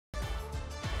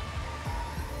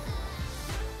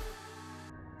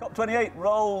COP28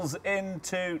 rolls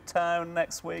into town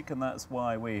next week, and that's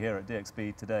why we here at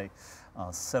DXB today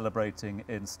are celebrating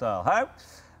in style. How?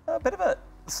 A bit of a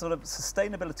sort of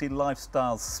sustainability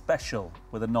lifestyle special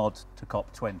with a nod to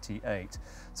COP28.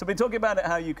 So we've been talking about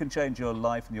how you can change your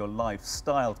life and your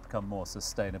lifestyle to become more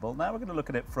sustainable. Now we're going to look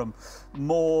at it from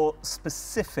more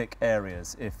specific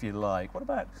areas, if you like. What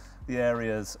about the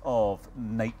areas of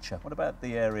nature? What about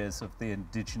the areas of the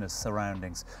indigenous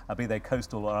surroundings, be they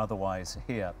coastal or otherwise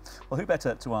here? Well, who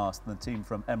better to ask than the team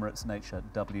from Emirates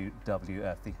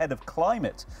Nature-WWF. The head of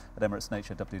climate at Emirates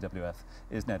Nature-WWF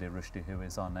is Nadia Rouchdy, who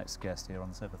is our next guest here on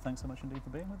the sofa. Thanks so much indeed for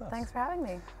being with us. Thanks for having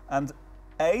me. And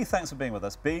A, thanks for being with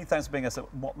us. B, thanks for being us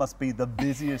at what must be the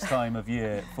busiest time of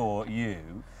year for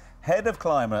you. Head of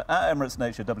climate at Emirates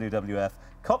Nature-WWF,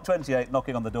 COP28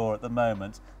 knocking on the door at the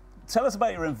moment. Tell us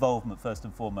about your involvement, first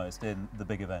and foremost, in the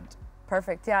big event.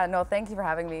 Perfect. Yeah, no, thank you for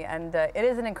having me. And it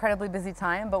is an incredibly busy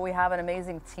time, but we have an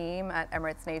amazing team at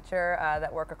Emirates Nature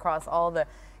that work across all the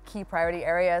key priority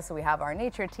areas. So we have our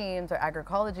nature teams, our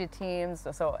agroecology teams.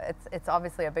 So it's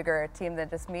obviously a bigger team than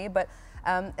just me. But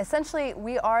essentially,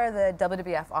 we are the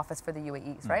WWF office for the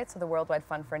UAEs, right? So the Worldwide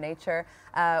Fund for Nature.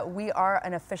 We are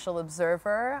an official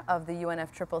observer of the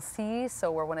UNFCCC,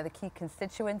 so we're one of the key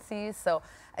constituencies. So,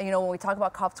 you know, when we talk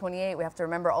about COP28, we have to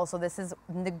remember also this is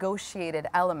negotiated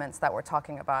elements that we're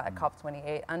talking about at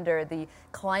COP28 under the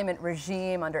climate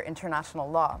regime, under international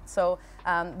law. So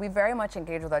we very much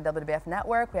engage with our WWF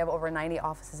network. We have over 90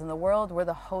 offices in the world. We're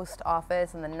the host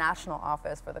office and the national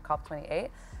office for the COP28.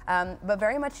 But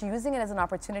very much using it as an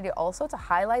opportunity also to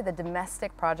highlight the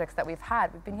domestic projects that we've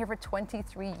had. We've been here for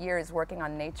 23 years working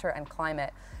on nature and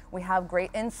climate. We have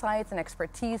great insights and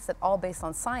expertise that all based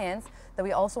on science that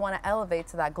we also want to elevate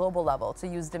to that global level, to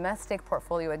use domestic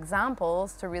portfolio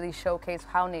examples to really showcase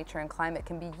how nature and climate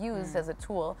can be used as a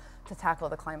tool to tackle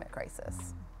the climate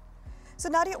crisis. So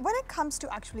Nadia, when it comes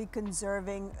to actually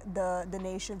conserving the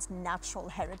nation's natural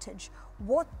heritage,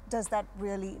 what does that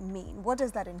really mean? What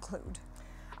does that include?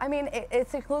 I mean,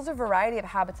 it includes a variety of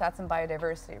habitats and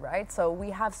biodiversity, right? So we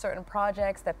have certain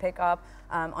projects that pick up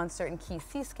on certain key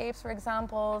seascapes, for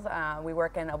example. We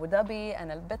work in Abu Dhabi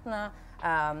and Abu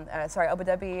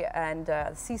Dhabi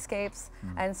and seascapes.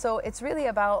 And so it's really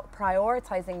about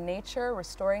prioritizing nature,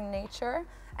 restoring nature,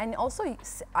 and also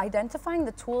identifying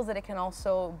the tools that it can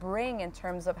also bring in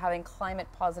terms of having climate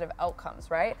positive outcomes,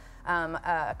 right?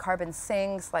 Carbon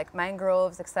sinks like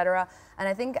mangroves, etc. And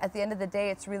I think at the end of the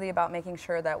day, it's really about making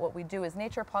sure that what we do is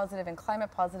nature positive and climate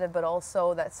positive, but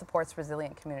also that supports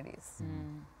resilient communities.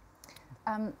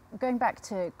 Going back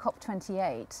to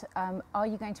COP28, are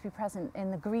you going to be present in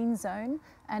the green zone?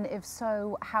 And if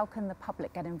so, how can the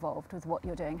public get involved with what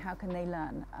you're doing? How can they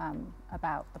learn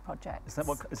about the project? Is that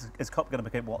what is COP going to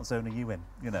become? What zone are you in?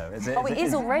 You know, is it? Oh, it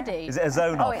is already. Is it a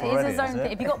zone off already? Oh, it is a zone.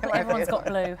 If you got blue, everyone's got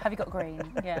blue. Have you got green?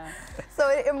 Yeah. So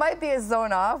it might be a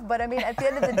zone off, but I mean, at the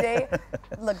end of the day,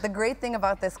 look, the great thing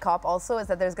about this COP also is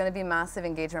that there's going to be massive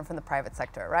engagement from the private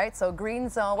sector, right? So green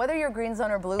zone, whether you're green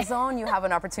zone or blue zone, you have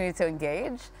an opportunity to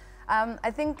engage.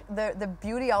 I think the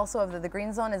beauty also of the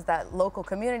green zone is that local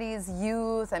communities,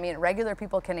 youth, I mean, regular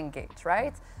people can engage,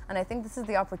 right? And I think this is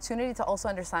the opportunity to also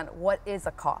understand what is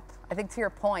a COP. I think to your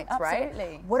point, Absolutely.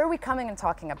 Right? What are we coming and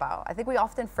talking about? I think we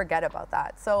often forget about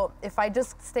that. So if I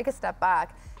just take a step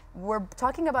back, we're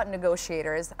talking about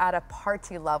negotiators at a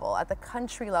party level, at the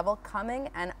country level, coming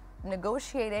and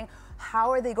negotiating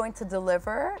how are they going to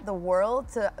deliver the world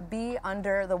to be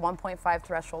under the 1.5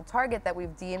 threshold target that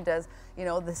we've deemed as, you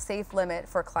know, the safe limit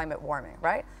for climate warming,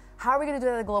 right? How are we going to do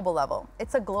that at a global level?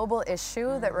 It's a global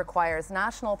issue that requires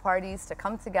national parties to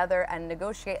come together and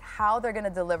negotiate how they're going to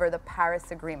deliver the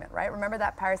Paris Agreement, right? Remember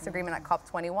that Paris Agreement at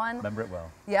COP21? Remember it well.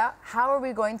 Yeah. How are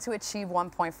we going to achieve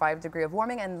 1.5 degree of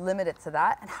warming and limit it to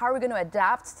that? And how are we going to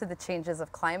adapt to the changes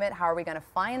of climate? How are we going to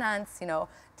finance, you know,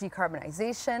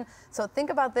 decarbonization? So think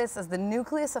about this as the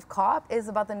nucleus of COP is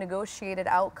about the negotiated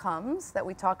outcomes that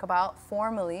we talk about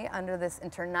formally under this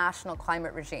international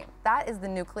climate regime. That is the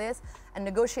nucleus, and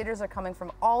negotiators are coming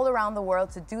from all around the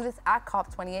world to do this at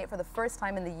COP28 for the first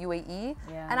time in the UAE.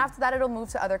 And after that, it'll move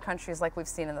to other countries like we've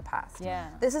seen in the past.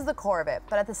 This is the core of it.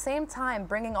 But at the same time,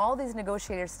 bringing all these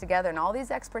negotiators together and all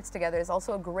these experts together is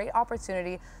also a great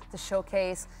opportunity to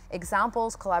showcase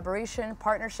examples, collaboration,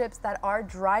 partnerships that are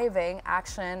driving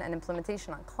action and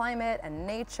implementation on climate and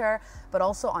nature, but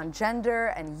also on gender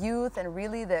and youth and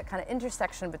really the kind of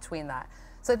intersection between that.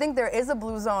 So I think there is a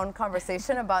blue zone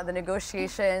conversation about the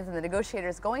negotiations and the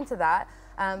negotiators going to that,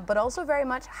 but also very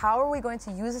much how are we going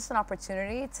to use this as an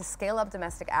opportunity to scale up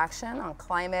domestic action on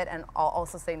climate and I'll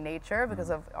also say nature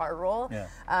because of our role. Yeah.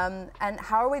 And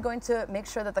how are we going to make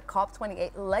sure that the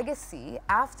COP28 legacy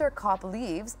after COP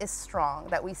leaves is strong,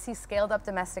 that we see scaled up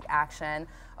domestic action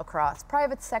across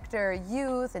private sector,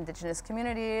 youth, indigenous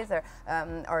communities,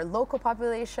 or local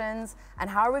populations, and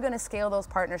how are we going to scale those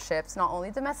partnerships not only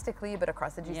domestically but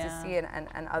across the GCC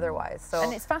and otherwise. So,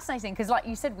 and it's fascinating because, like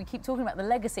you said, we keep talking about the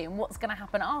legacy and what's going to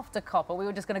happen after COP, or we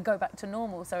were just going to go back to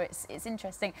normal. So it's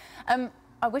interesting.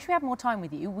 I wish we had more time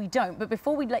with you. We don't. But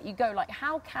before we let you go, like,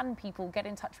 how can people get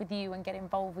in touch with you and get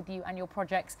involved with you and your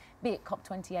projects, be it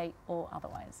COP28 or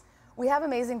otherwise? We have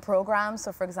amazing programs.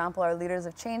 So, for example, our Leaders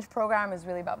of Change program is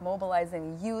really about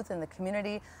mobilizing youth in the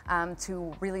community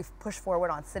to really push forward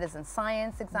on citizen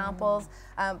science examples.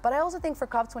 But I also think for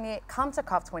COP28, come to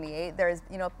COP28. There's,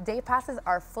 day passes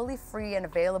are fully free and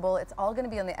available. It's all going to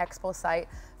be on the expo site.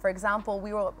 For example,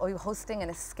 we were hosting an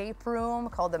escape room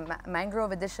called the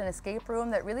Mangrove Edition Escape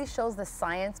Room that really shows the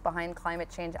science behind climate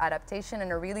change adaptation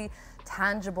in a really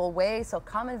tangible way. So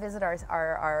come and visit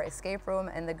our escape room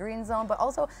in the green zone, but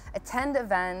also attend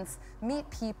events, meet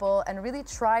people, and really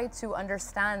try to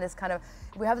understand this kind of,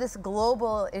 we have this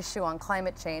global issue on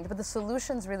climate change, but the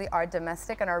solutions really are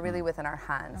domestic and are really within our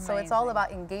hands. Amazing. So it's all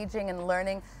about engaging and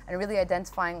learning and really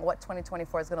identifying what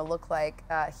 2024 is going to look like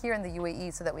here in the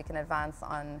UAE so that we can advance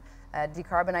on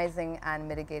decarbonizing and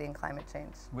mitigating climate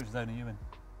change. Which zone are you in?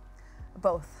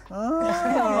 Both. Come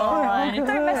on,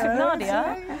 don't mess with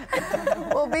Nadia.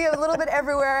 We'll be a little bit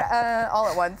everywhere all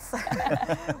at once.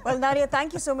 Well, Nadia,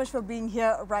 thank you so much for being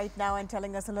here right now and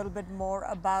telling us a little bit more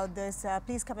about this.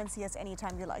 Please come and see us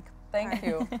anytime you like. Thank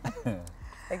you.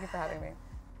 Thank you for having me.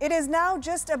 It is now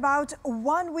just about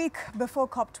 1 week before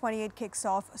COP28 kicks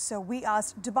off, so we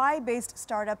asked Dubai-based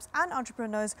startups and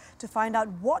entrepreneurs to find out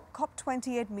what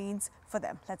COP28 means for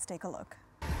them. Let's take a look.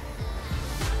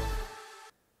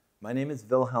 My name is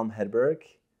Wilhelm Hedberg.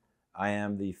 I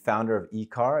am the founder of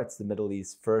eCar. It's the Middle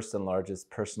East's first and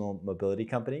largest personal mobility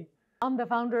company. I'm the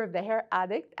founder of The Hair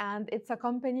Addict, and it's a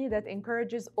company that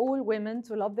encourages all women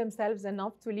to love themselves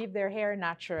enough to leave their hair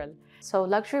natural. So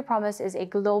Luxury Promise is a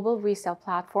global resale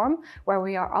platform where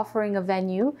we are offering a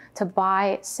venue to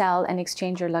buy, sell, and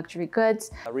exchange your luxury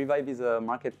goods. Revive is a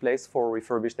marketplace for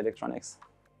refurbished electronics.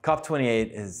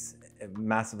 COP28 is a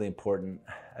massively important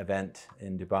event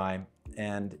in Dubai,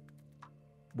 and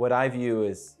what I view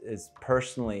is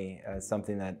personally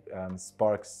something that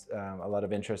sparks a lot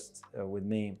of interest with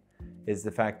me is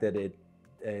the fact that it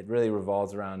really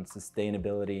revolves around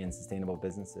sustainability and sustainable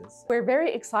businesses. We're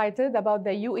very excited about the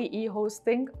UAE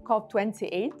hosting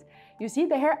COP28. You see,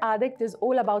 The Hair Addict is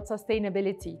all about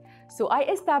sustainability. So I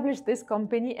established this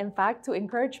company, in fact, to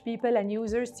encourage people and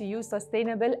users to use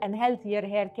sustainable and healthier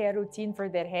hair care routine for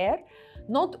their hair,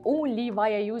 not only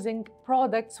via using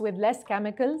products with less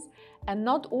chemicals and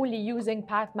not only using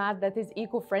path mat that is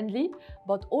eco-friendly,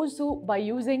 but also by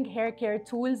using hair care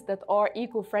tools that are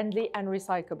eco-friendly and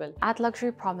recyclable. At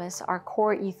Luxury Promise, our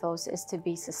core ethos is to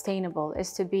be sustainable,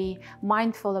 is to be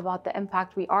mindful about the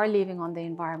impact we are leaving on the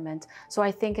environment. So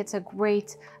I think it's a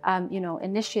great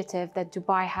initiative that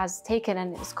Dubai has taken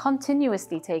and is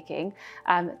continuously taking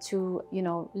to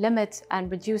limit and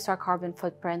reduce our carbon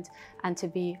footprint and to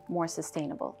be more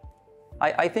sustainable.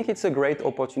 I think it's a great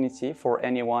opportunity for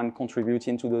anyone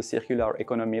contributing to the circular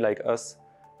economy like us.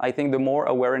 I think the more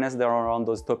awareness there are around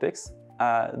those topics,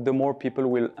 the more people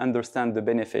will understand the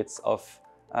benefits of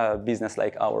business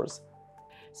like ours.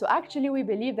 So actually, we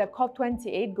believe that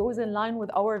COP28 goes in line with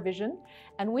our vision,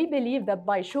 and we believe that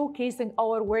by showcasing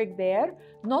our work there,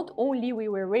 not only we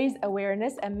will raise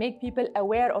awareness and make people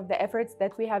aware of the efforts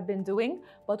that we have been doing,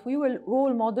 but we will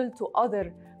role model to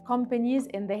other companies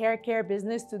in the hair care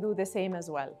business to do the same as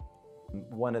well.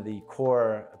 One of the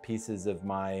core pieces of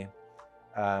my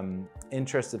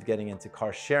interest of getting into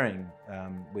car sharing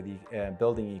with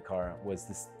building eCar was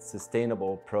this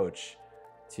sustainable approach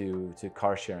to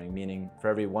car sharing, meaning for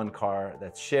every one car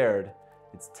that's shared,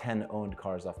 it's 10 owned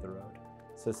cars off the road.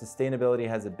 So sustainability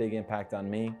has a big impact on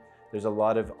me. There's a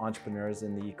lot of entrepreneurs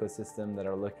in the ecosystem that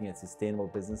are looking at sustainable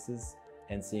businesses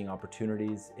and seeing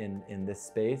opportunities in this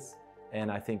space. And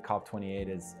I think COP28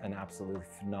 is an absolutely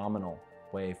phenomenal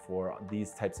way for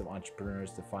these types of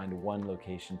entrepreneurs to find one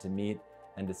location to meet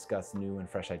and discuss new and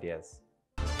fresh ideas.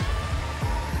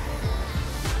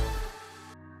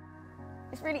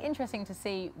 It's really interesting to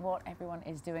see what everyone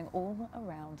is doing all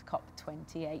around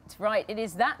COP28. Right, it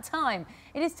is that time.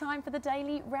 It is time for the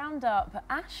daily roundup.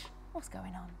 Ash, what's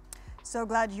going on? So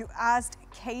glad you asked,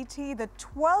 Katie. The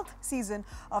 12th season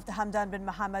of the Hamdan bin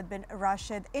Mohammed bin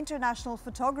Rashid International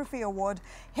Photography Award,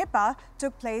 HIPA,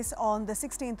 took place on the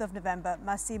 16th of November.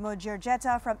 Massimo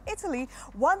Giorgetta from Italy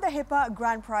won the HIPA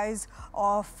grand prize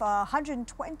of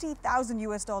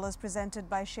 $120,000 presented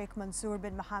by Sheikh Mansour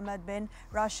bin Mohammed bin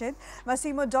Rashid.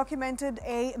 Massimo documented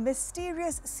a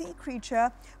mysterious sea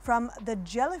creature from the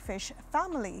jellyfish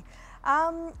family.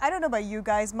 I don't know about you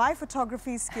guys, my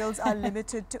photography skills are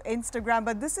limited to Instagram,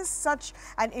 but this is such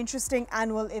an interesting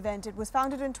annual event. It was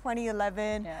founded in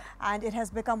 2011 and it has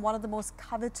become one of the most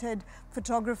coveted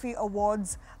photography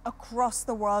awards across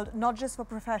the world, not just for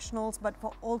professionals, but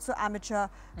for also amateur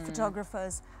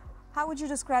photographers. How would you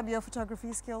describe your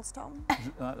photography skills, Tom?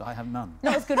 I have none.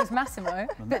 Not as good as Massimo.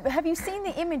 But have you seen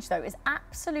the image, though? It's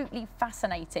absolutely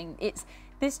fascinating.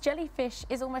 This jellyfish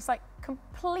is almost like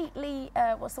completely,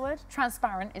 what's the word?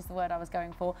 Transparent is the word I was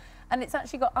going for. And it's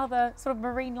actually got other sort of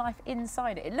marine life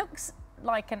inside it. It looks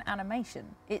like an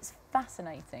animation. It's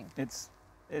fascinating.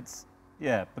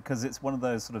 Yeah, because it's one of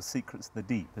those sort of secrets of the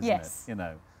deep, isn't it? You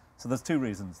know. So there's two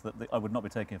reasons that I would not be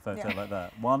taking a photo like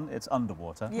that. One, it's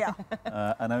underwater.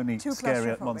 And only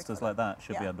scary monsters like that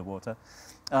should be underwater.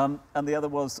 And the other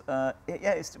was,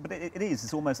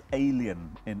 it's almost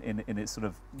alien in its sort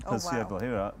of perceivable.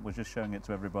 Here I was just showing it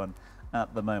to everyone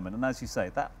at the moment. And as you say,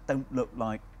 that don't look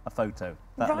like a photo.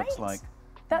 That looks like...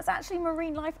 That's actually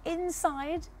marine life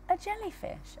inside a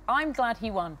jellyfish. I'm glad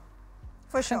he won.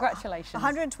 For sure. Congratulations.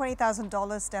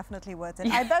 $120,000, definitely worth it.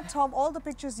 I bet, Tom, all the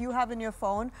pictures you have in your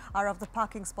phone are of the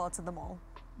parking spots in the mall.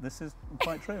 This is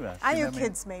quite true, Ash. And your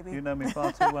kids, maybe. You know me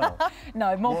far too well.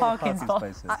 No, more parking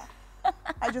spots.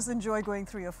 I just enjoy going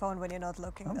through your phone when you're not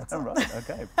looking. That's all. Right,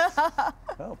 okay.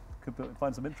 Well, could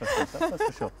find some interesting stuff, that's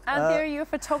for sure. Anthea, are you a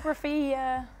photography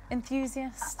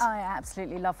enthusiast? I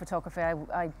absolutely love photography.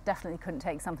 I definitely couldn't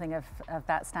take something of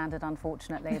that standard,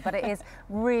 unfortunately. But it is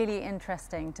really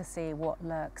interesting to see what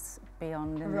lurks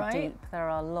beyond in the deep. There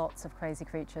are lots of crazy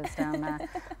creatures down there.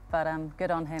 But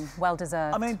good on him, well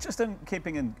deserved. I mean, just in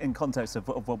keeping in context of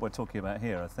what we're talking about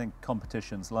here, I think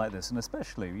competitions like this, and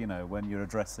especially, you know, when you're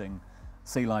addressing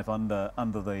sea life under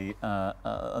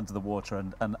the water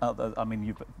and other, I mean,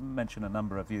 you've mentioned a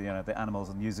number of the animals,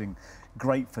 and using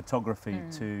great photography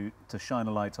to shine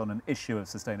a light on an issue of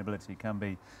sustainability can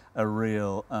be a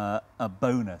real a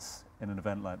bonus in an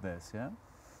event like this.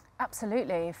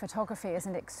 Absolutely. Photography is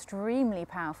an extremely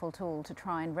powerful tool to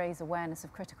try and raise awareness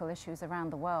of critical issues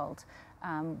around the world,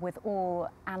 with all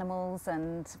animals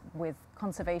and with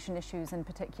conservation issues in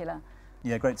particular.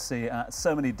 Yeah, great to see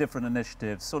so many different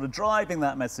initiatives sort of driving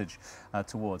that message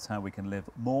towards how we can live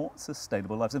more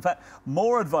sustainable lives. In fact,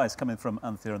 more advice coming from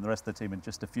Anthea and the rest of the team in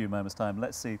just a few moments' time.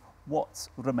 Let's see what's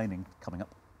remaining coming up.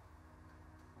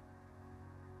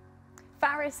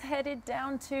 Faris headed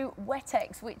down to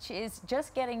WETEX, which is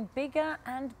just getting bigger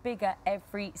and bigger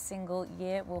every single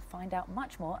year. We'll find out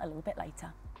much more a little bit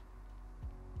later.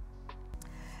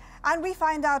 And we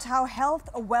find out how health,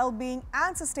 well-being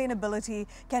and sustainability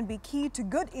can be key to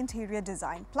good interior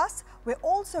design. Plus, we're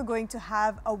also going to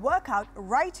have a workout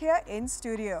right here in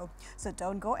studio. So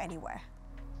don't go anywhere.